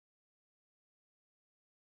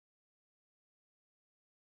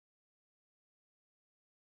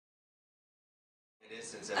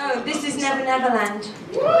Oh, this is Neverland.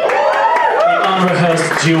 The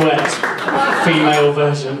unrehearsed duet, female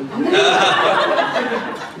version.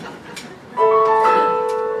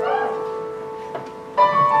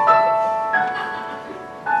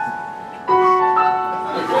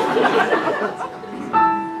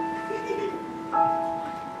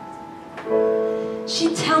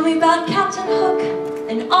 She'd tell me about Captain Hook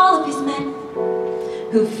and all of his men,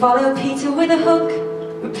 who followed Peter with a hook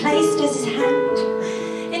replaced as his hand.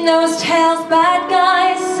 In those tales, bad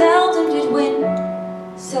guys seldom did win,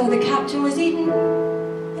 so the captain was eaten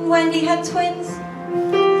and Wendy had twins.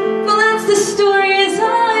 Well, that's the story as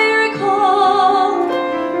I recall,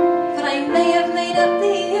 but I may have made up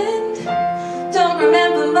the end. Don't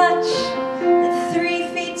remember much at 3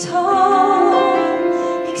 feet tall,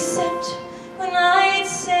 except when I'd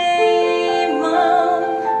say, Mom,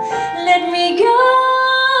 let me go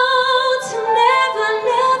to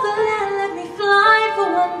Neverland, let me fly for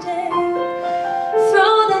one day,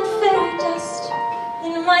 throw that fairy dust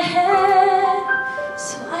in my hair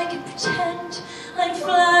so I can pretend I'm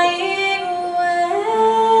flying away.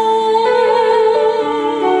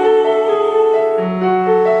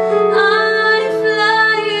 I'm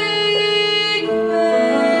flying away.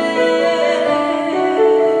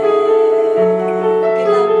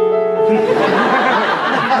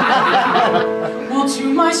 Well, to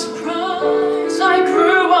my surprise, I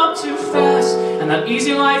grew up too fast, and that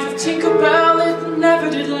easy life of Tinkerbell, it never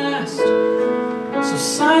did last. So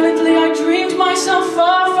silently I dreamed myself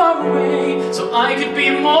far, far away, so I could be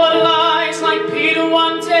immortalized like Peter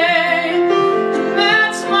one day. And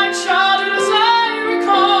that's my childhood as I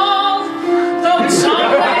recall, though in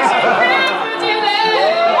some ways it never did end.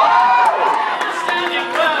 Standing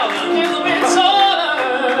well a little bit taller,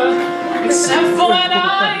 except for when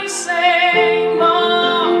I say,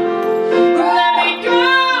 Mom, let me go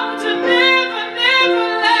to Neverland,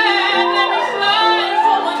 let me fly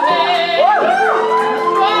for one day.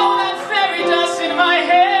 Throw that fairy dust in my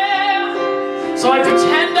hair, so I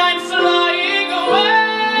pretend I'm flying away.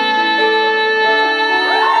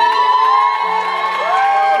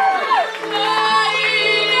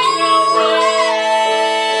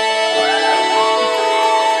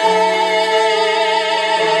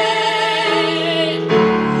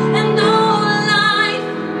 And though life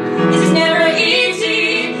is never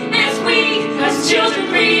easy, as we as children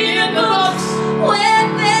read in the books, where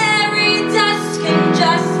fairy dust can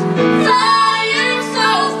just fly you so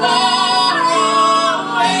far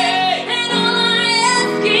away. And all I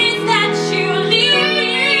ask is that you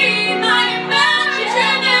leave my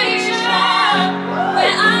imagination,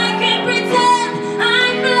 where I can pretend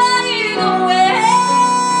I'm flying away.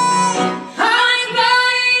 I'm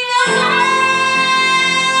flying away.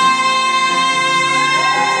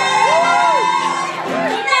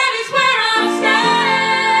 That is where I'll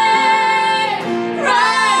stay,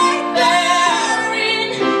 right there in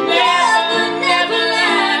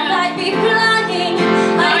Neverland. I'd be flying,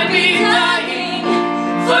 I'd be dying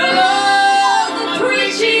for love,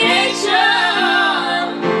 appreciation,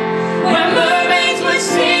 where mermaids would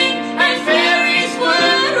sing and fairies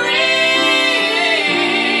would ring,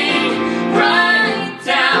 right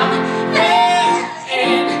down there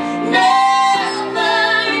in Neverland.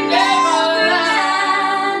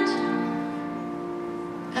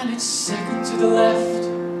 And it's second to the left,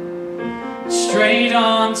 straight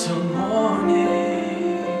on till morning.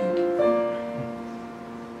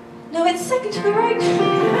 No, it's second to the right,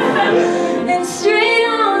 and straight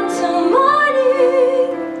on till morning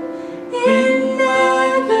in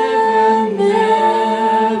Neverland.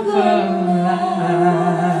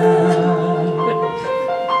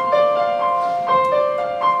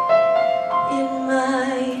 In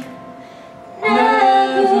my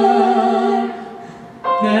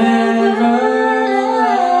Neverland.